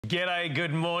G'day,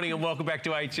 good morning and welcome back to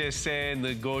HSN.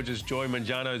 The gorgeous Joy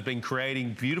Mangiano has been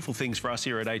creating beautiful things for us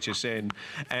here at HSN.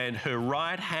 And her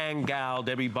right-hand gal,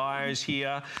 Debbie Byers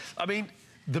here. I mean,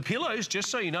 the pillows, just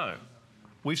so you know,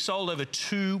 we've sold over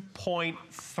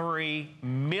 2.3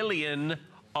 million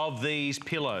of these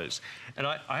pillows. And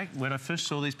when I first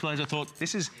saw these pillows, I thought,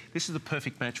 this is the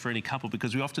perfect match for any couple,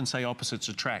 because we often say opposites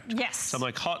attract. Yes. Some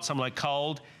like hot, some like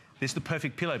cold. This is the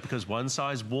perfect pillow because one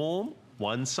side's warm,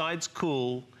 one side's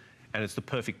cool, and it's the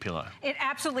perfect pillow. It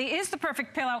absolutely is the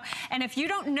perfect pillow. And if you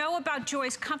don't know about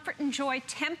Joy's Comfort and Joy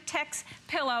Temp-Tex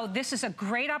pillow, this is a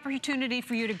great opportunity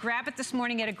for you to grab it this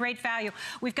morning at a great value.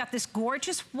 We've got this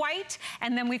gorgeous white,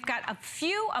 and then we've got a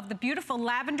few of the beautiful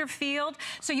lavender field.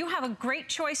 So you have a great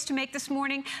choice to make this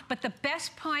morning. But the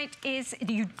best point is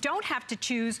you don't have to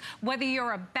choose whether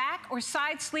you're a back or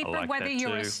side sleeper, whether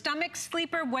you're a stomach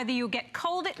sleeper, whether you get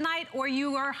cold at night or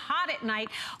you are hot at night.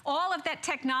 All of that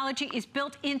technology is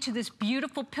built into this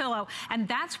beautiful pillow, and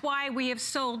that's why we have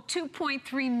sold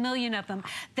 2.3 million of them.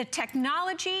 The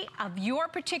technology of your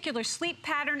particular sleep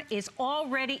pattern is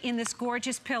already in this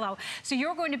gorgeous pillow. So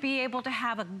you're going to be able to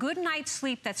have a good night's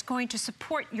sleep that's going to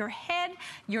support your head,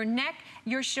 your neck,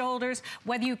 your shoulders.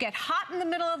 Whether you get hot in the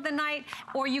middle of the night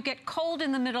or you get cold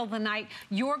in the middle of the night,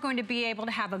 you're going to be able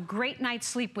to have a great night's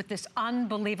sleep with this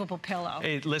unbelievable pillow.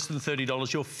 It's less than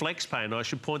 $30. Your flex pay, and I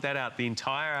should point that out, the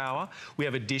entire hour, we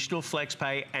have additional flex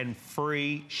pay and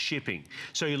free shipping.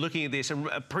 So you're looking at this and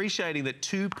appreciating that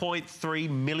 2.3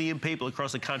 million people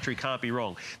across the country can't be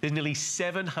wrong. There's nearly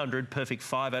 700 perfect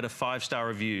 5 out of 5-star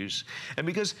reviews. And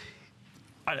because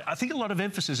I think a lot of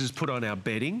emphasis is put on our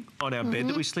bedding, on our bed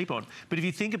that we sleep on. But if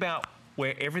you think about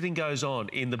where everything goes on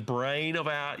in the brain of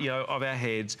our, of our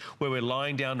heads, where we're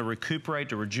lying down to recuperate,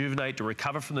 to rejuvenate, to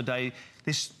recover from the day,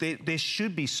 there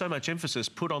should be so much emphasis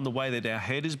put on the way that our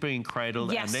head is being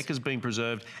cradled, our neck is being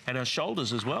preserved, and our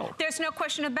shoulders as well. There's no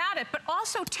question about it, but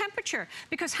also temperature,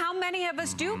 because how many of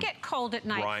us do get cold at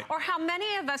night? Or how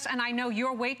many of us, and I know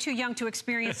you're way too young to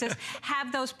experience this,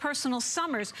 have those personal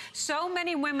summers. So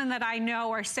many women that I know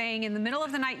are saying in the middle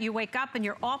of the night you wake up and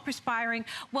you're all perspiring.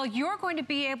 Well, you're going to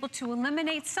be able to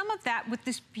eliminate some of that with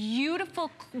this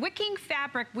beautiful wicking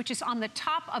fabric, which is on the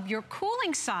top of your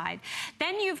cooling side.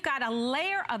 Then you've got a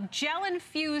layer of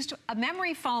gel-infused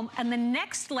memory foam and the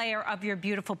next layer of your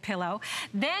beautiful pillow.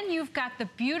 Then you've got the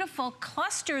beautiful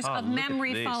clusters of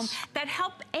memory foam that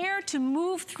help air to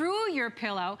move through your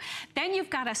pillow. Then you've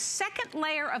got a second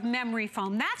layer of memory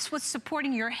foam. That's what's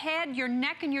supporting your head, your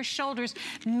neck, and your shoulders,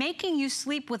 making you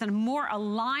sleep with a more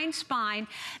aligned spine.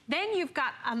 Then you've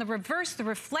got, on the reverse, the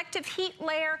reflective heat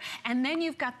layer, and then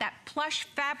you've got that plush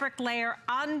fabric layer,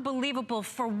 unbelievable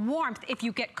for warmth if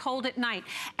you get cold at night.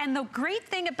 And the great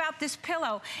thing about this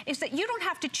pillow is that you don't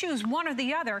have to choose one or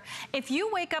the other. If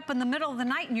you wake up in the middle of the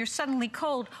night and you're suddenly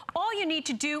cold, all you need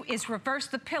to do is reverse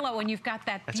the pillow and you've got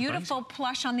that beautiful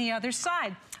plush on the other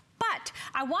side. But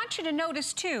I want you to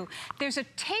notice too, there's a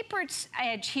tapered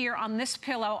edge here on this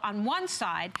pillow on one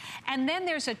side, and then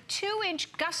there's a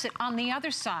 2-inch gusset on the other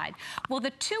side. Well,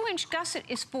 the 2-inch gusset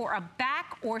is for a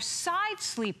back or side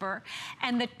sleeper,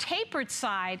 and the tapered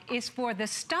side is for the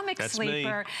stomach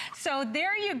sleeper. So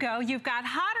there you go. You've got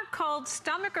hot or cold,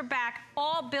 stomach or back,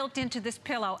 all built into this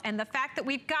pillow. And the fact that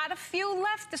we've got a few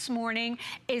left this morning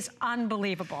is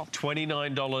unbelievable.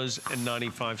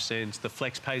 $29.95. The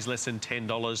flex pays less than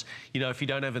 $10. You know, if you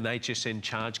don't have an HSN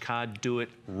charge card, do it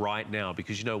right now,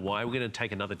 because you know why? We're going to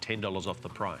take another $10 off the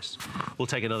price. We'll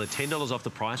take another $10 off the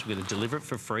price. We're going to deliver it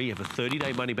for free. You have a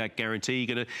 30-day money-back guarantee.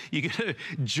 You're going to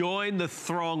join the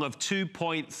throng of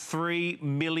 2.3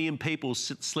 million people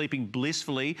sleeping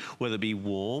blissfully, whether it be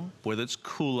warm, whether it's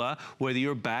cooler, whether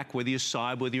you're back, whether you're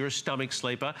side, whether you're a stomach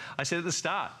sleeper. I said at the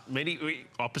start, many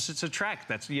opposites attract.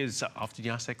 That's often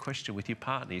you ask that question with your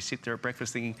partner. You sit there at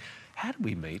breakfast thinking, how do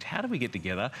we meet? How do we get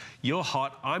together? You're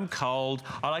hot, I'm cold,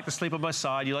 I like to sleep on my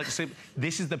side, you like to sleep.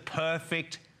 This is the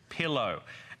perfect pillow.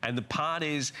 And the part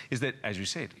is that, as you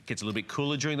said, it gets a little bit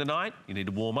cooler during the night. You need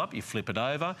to warm up, you flip it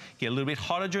over. Get a little bit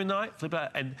hotter during the night, flip it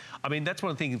over. And I mean, that's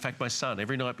one thing, in fact, my son,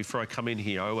 every night before I come in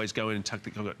here, I always go in and tuck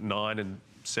I've got 9 and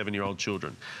 7-year-old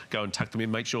children. Go and tuck them in,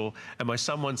 make sure. And my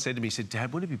son once said to me, he said,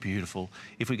 Dad, wouldn't it be beautiful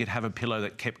if we could have a pillow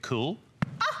that kept cool?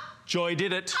 Joy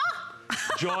did it.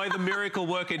 Joy, the miracle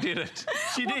worker, did it.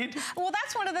 She did. Well,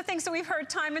 that's one of the things that we've heard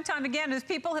time and time again is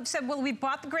people have said, well, we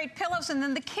bought the great pillows and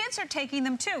then the kids are taking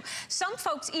them too. Some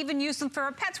folks even use them for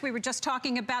our pets. We were just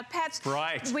talking about pets.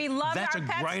 Right. We love that's our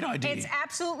pets. That's a great idea. It's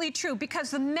absolutely true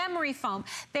because the memory foam,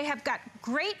 they have got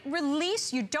great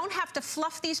release. You don't have to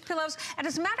fluff these pillows. And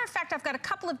as a matter of fact, I've got a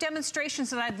couple of demonstrations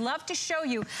that I'd love to show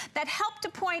you that help to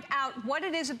point out what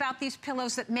it is about these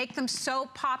pillows that make them so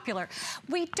popular.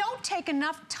 We don't take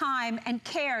enough time and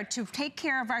care to take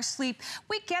care of our sleep.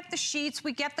 We get the sheets,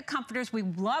 we get the comforters, we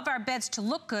love our beds to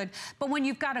look good, but when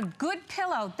you've got a good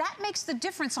pillow, that makes the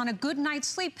difference on a good night's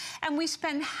sleep. And we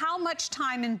spend how much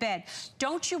time in bed?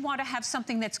 Don't you want to have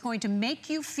something that's going to make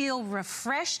you feel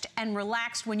refreshed and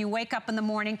relaxed when you wake up in the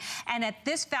morning? And at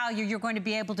this value, you're going to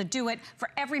be able to do it for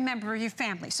every member of your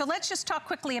family. So let's just talk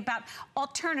quickly about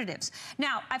alternatives.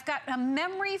 Now, I've got a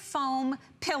memory foam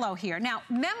pillow here. Now,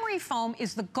 memory foam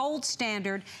is the gold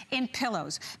standard in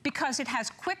pillows because it has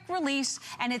quick release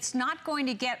and it's not going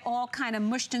to get all kind of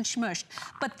mushed and smushed.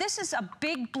 But this is a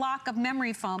big block of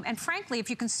memory foam. And frankly, if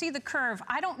you can see the curve,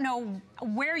 I don't know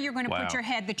where you're going to put your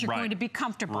head that you're going to be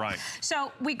comfortable. Right.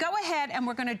 So we go ahead and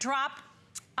we're going to drop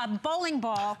a bowling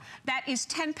ball that is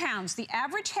 10 pounds. The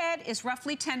average head is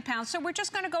roughly 10 pounds. So we're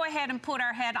just going to go ahead and put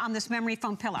our head on this memory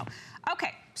foam pillow.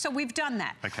 Okay, so we've done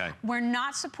that. Okay. We're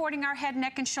not supporting our head,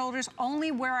 neck, and shoulders.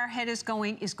 Only where our head is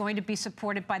going to be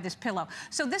supported by this pillow.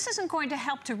 So this isn't going to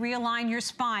help to realign your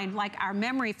spine like our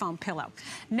memory foam pillow.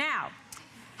 Now,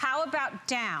 how about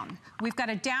down? We've got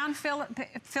a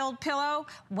down-filled pillow.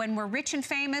 When we're rich and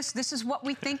famous, this is what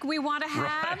we think we want to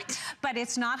have, right. But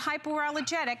it's not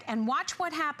hypoallergenic. And watch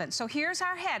what happens. So here's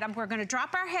our head. We're going to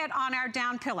drop our head on our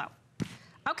down pillow.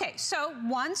 Okay, so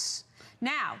once.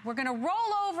 Now, we're going to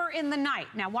roll over in the night.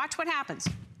 Now, watch what happens.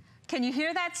 Can you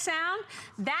hear that sound?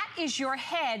 That is your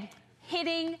head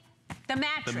hitting the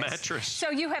mattress. The mattress.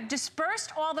 So you have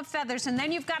dispersed all the feathers, and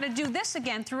then you've got to do this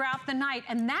again throughout the night,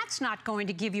 and that's not going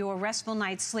to give you a restful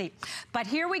night's sleep. But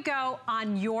here we go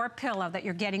on your pillow that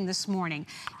you're getting this morning.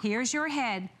 Here's your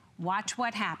head. Watch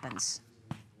what happens.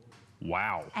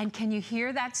 Wow. And can you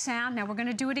hear that sound? Now we're going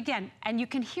to do it again. And you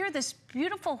can hear this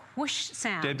beautiful whoosh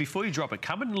sound. Dad, before you drop it,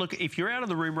 come and look. If you're out of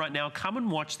the room right now, come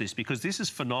and watch this because this is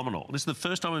phenomenal. This is the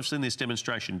first time I've seen this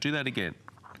demonstration. Do that again.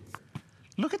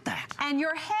 Look at that. And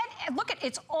your head, look at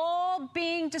it's all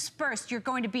being dispersed. You're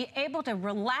going to be able to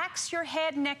relax your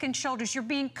head, neck, and shoulders. You're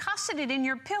being cusseted in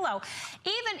your pillow.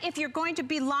 Even if you're going to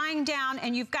be lying down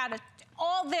and you've got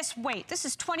all this weight. This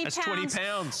is 20 pounds. That's 20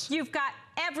 pounds. You've got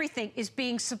everything is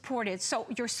being supported. So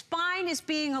your spine is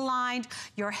being aligned,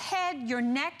 your head, your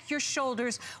neck, your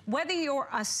shoulders, whether you're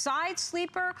a side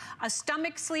sleeper, a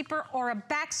stomach sleeper, or a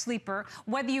back sleeper,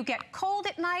 whether you get cold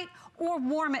at night or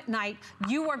warm at night,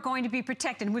 you are going to be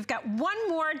protected. And we've got one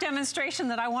more demonstration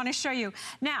that I want to show you.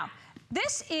 Now,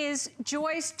 this is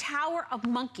Joy's Tower of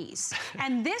Monkeys,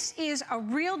 and this is a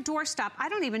real doorstop. I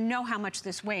don't even know how much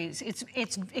this weighs.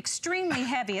 It's extremely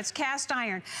heavy. It's cast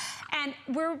iron, and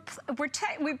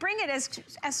we bring it as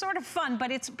sort of fun,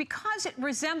 but it's because it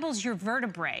resembles your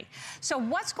vertebrae. So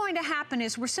what's going to happen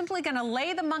is we're simply going to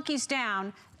lay the monkeys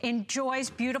down in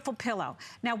Joy's beautiful pillow.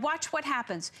 Now watch what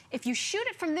happens. If you shoot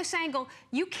it from this angle,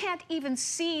 you can't even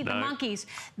see the monkeys.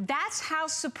 That's how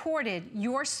supported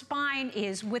your spine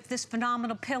is with this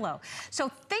phenomenal pillow. So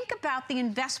think about the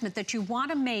investment that you want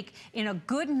to make in a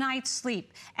good night's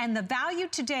sleep. And the value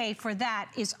today for that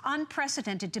is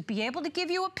unprecedented, to be able to give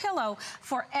you a pillow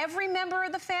for every member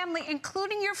of the family,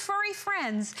 including your furry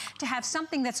friends, to have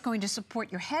something that's going to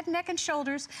support your head, neck, and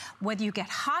shoulders, whether you get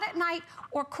hot at night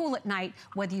or cool at night,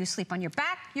 whether you sleep on your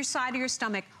back, your side, or your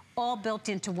stomach, all built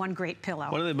into one great pillow.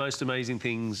 One of the most amazing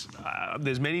things,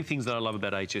 there's many things that I love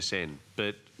about HSN,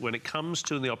 but when it comes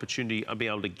to the opportunity of being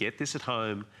able to get this at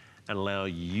home and allow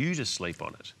you to sleep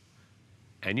on it,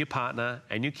 and your partner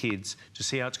and your kids, to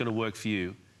see how it's going to work for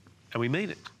you, and we mean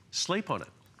it, sleep on it.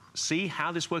 See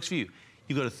how this works for you.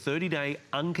 You've got a 30-day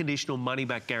unconditional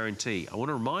money-back guarantee. I want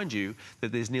to remind you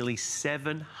that there's nearly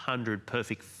 700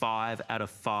 perfect 5 out of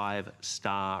 5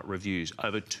 star reviews.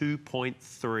 Over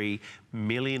 2.3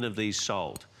 million of these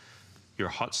sold. You're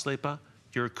a hot sleeper,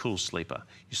 you're a cool sleeper.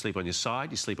 You sleep on your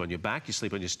side, you sleep on your back, you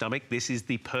sleep on your stomach. This is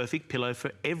the perfect pillow for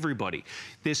everybody.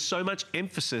 There's so much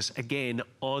emphasis, again,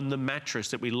 on the mattress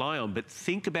that we lie on, but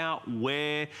think about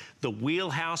where the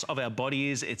wheelhouse of our body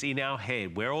is. It's in our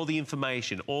head, where all the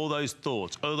information, all those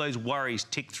thoughts, all those worries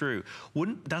tick through.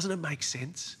 Doesn't it make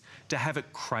sense to have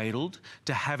it cradled,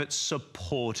 to have it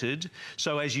supported?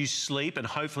 So as you sleep, and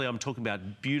hopefully I'm talking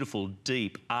about beautiful,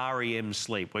 deep REM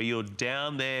sleep, where you're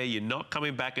down there, you're not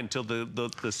coming back until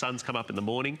the sun's come up in the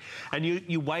morning, and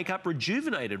you wake up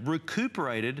rejuvenated,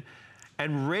 recuperated,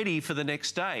 and ready for the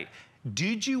next day.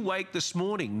 Did you wake this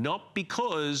morning not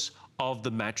because of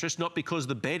the mattress, not because of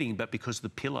the bedding, but because of the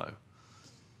pillow?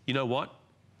 You know what?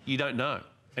 You don't know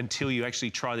until you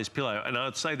actually try this pillow. And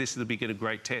I'd say this is the beginning of a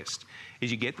great test. Is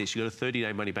you get this, you got a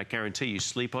 30-day money-back guarantee. You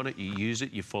sleep on it, you use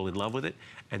it, you fall in love with it,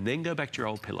 and then go back to your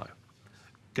old pillow.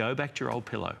 Go back to your old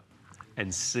pillow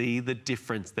and see the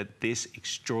difference that this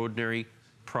extraordinary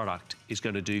product is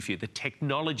going to do for you. The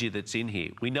technology that's in here.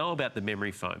 We know about the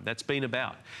memory foam. That's been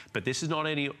about. But this is not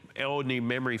any ordinary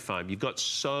memory foam. You've got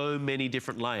so many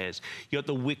different layers. You've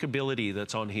got the wickability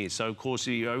that's on here. So, of course,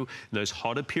 you know, in those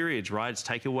hotter periods, right, it's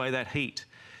taking away that heat.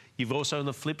 You've also, on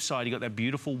the flip side, you've got that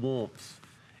beautiful warmth.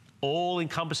 All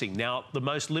encompassing. Now, the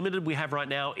most limited we have right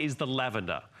now is the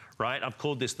lavender, right? I've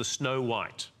called this the Snow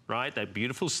White. Right, that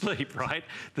beautiful sleep, right?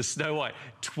 The Snow White,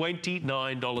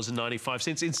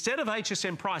 $29.95 instead of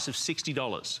HSN price of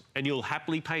 $60, and you'll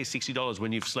happily pay $60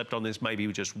 when you've slept on this maybe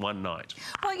just one night.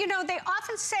 Well, you know, they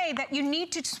often say that you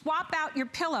need to swap out your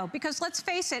pillow because let's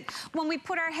face it, when we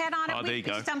put our head on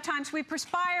it, sometimes we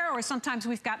perspire, or sometimes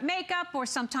we've got makeup, or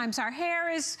sometimes our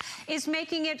hair is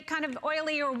making it kind of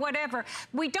oily or whatever.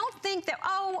 We don't think that,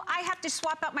 oh, I have to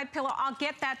swap out my pillow. I'll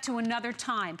get that to another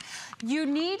time. You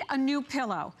need a new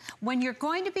pillow. When you're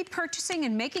going to be purchasing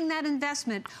and making that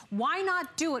investment, why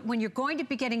not do it when you're going to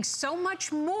be getting so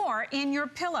much more in your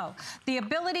pillow? The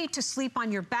ability to sleep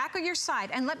on your back or your side.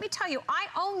 And let me tell you, I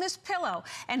own this pillow.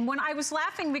 And when I was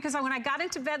laughing because when I got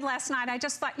into bed last night, I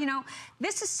just thought, you know,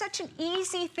 this is such an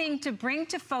easy thing to bring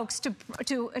to folks to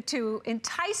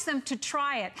entice them to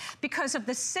try it because of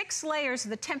the 6 layers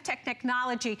of the TempTech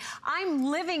technology. I'm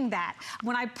living that.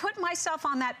 When I put myself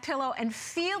on that pillow and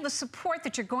feel the support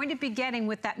that you're going to be getting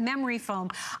with that memory foam.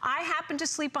 I happen to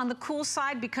sleep on the cool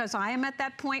side because I am at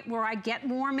that point where I get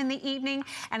warm in the evening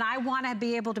and I want to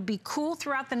be able to be cool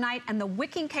throughout the night, and the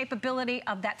wicking capability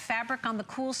of that fabric on the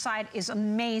cool side is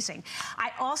amazing.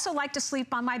 I also like to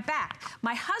sleep on my back.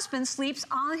 My husband sleeps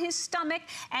on his stomach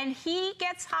and he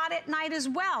gets hot at night as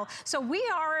well. So we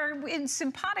are in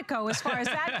simpatico as far as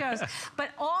that goes. But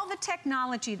all the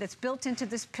technology that's built into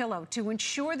this pillow to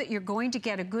ensure that you're going to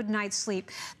get a good night's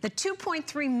sleep. The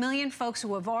 2.3 million folks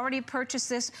who have already purchased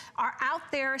this are out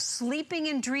there sleeping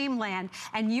in dreamland,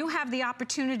 and you have the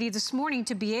opportunity this morning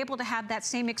to be able to have that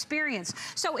same experience.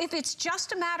 So if it's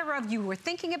just a matter of you were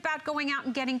thinking about going out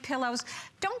and getting pillows,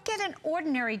 don't get an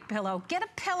ordinary pillow. Get a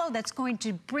pillow that's going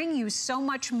to bring you so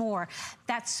much more.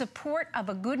 That support of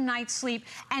a good night's sleep.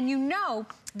 And you know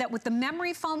that with the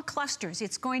memory foam clusters,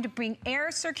 it's going to bring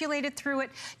air circulated through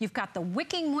it. You've got the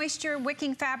wicking moisture,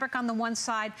 wicking fabric on the one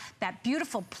side, that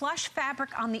beautiful plush fabric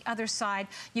on the other side.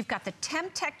 You've got the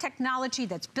TempTech technology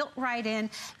that's built right in.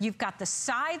 You've got the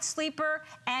side sleeper,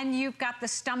 and you've got the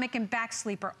stomach and back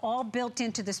sleeper all built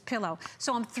into this pillow.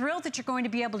 So I'm thrilled that you're going to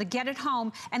be able to get it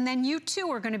home, and then you too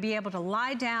are going to be able to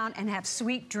lie down and have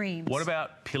sweet dreams. What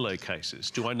about pillowcases?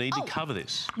 Do I need to cover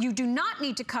this? You do not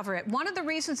need to cover it. One of the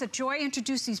reasons that Joy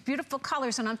introduced these beautiful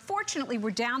colors, and unfortunately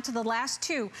we're down to the last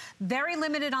 2, very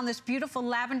limited on this beautiful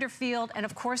lavender field and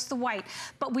of course the white,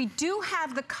 but we do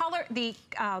have the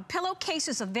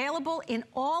pillowcases available in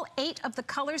all 8 of the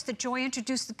colors that Joy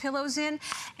introduced the pillows in,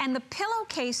 and the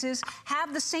pillowcases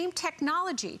have the same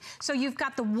technology. So you've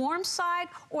got the warm side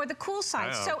or the cool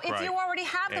side. So if you already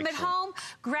have them at home,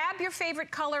 grab your favorite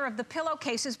color of the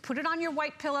pillowcases, put it on your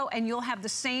white pillow, and you'll have the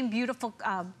same beautiful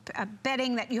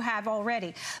bedding that you have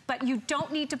already. But you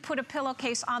don't need to put a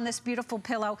pillowcase on this beautiful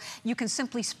pillow. You can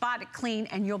simply spot it clean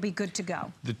and you'll be good to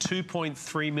go. The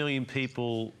 2.3 million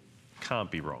people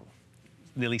can't be wrong.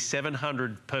 Nearly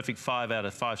 700 perfect 5 out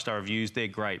of 5-star reviews. They're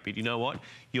great, but you know what?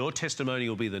 Your testimony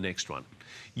will be the next one.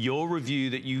 Your review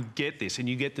that you get this and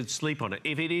you get to sleep on it.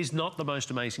 If it is not the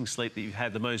most amazing sleep that you've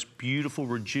had, the most beautiful,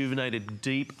 rejuvenated,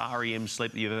 deep REM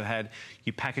sleep that you've ever had,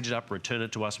 you package it up, return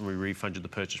it to us, and we refund you the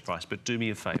purchase price. But do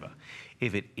me a favor.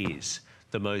 If it is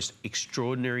the most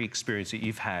extraordinary experience that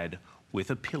you've had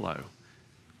with a pillow,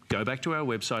 go back to our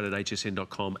website at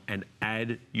hsn.com and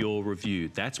add your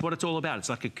review. That's what it's all about. It's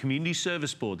like a community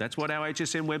service board. That's what our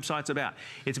HSN website's about.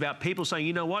 It's about people saying,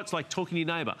 you know what? It's like talking to your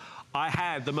neighbor. I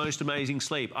had the most amazing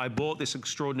sleep. I bought this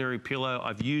extraordinary pillow.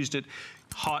 I've used it.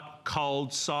 Hot,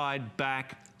 cold, side,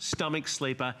 back, stomach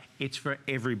sleeper. It's for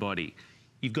everybody.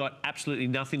 You've got absolutely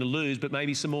nothing to lose but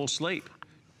maybe some more sleep.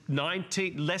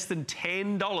 Less than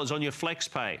 $10 on your flex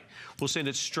pay. We'll send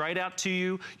it straight out to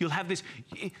you. You'll have this,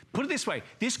 put it this way,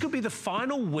 this could be the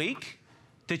final week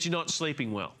that you're not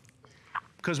sleeping well.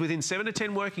 Because within 7 to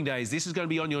 10 working days, this is going to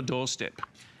be on your doorstep.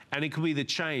 And it could be the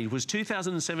change. Was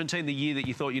 2017 the year that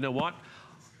you thought, you know what?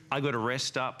 I got to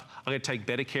rest up. I'm going to take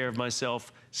better care of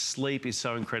myself. Sleep is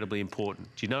so incredibly important.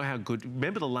 Do you know how good,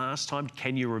 remember the last time,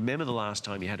 can you remember the last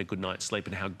time you had a good night's sleep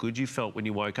and how good you felt when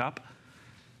you woke up?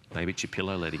 Maybe it's your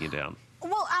pillow letting you down.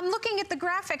 Well, I'm looking at the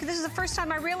graphic. This is the first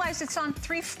time I realized it's on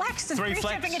 3 Flex and free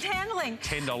shipping and handling.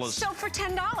 $10. So for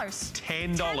 $10.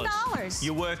 $10. $10.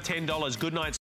 You're worth $10. Good night.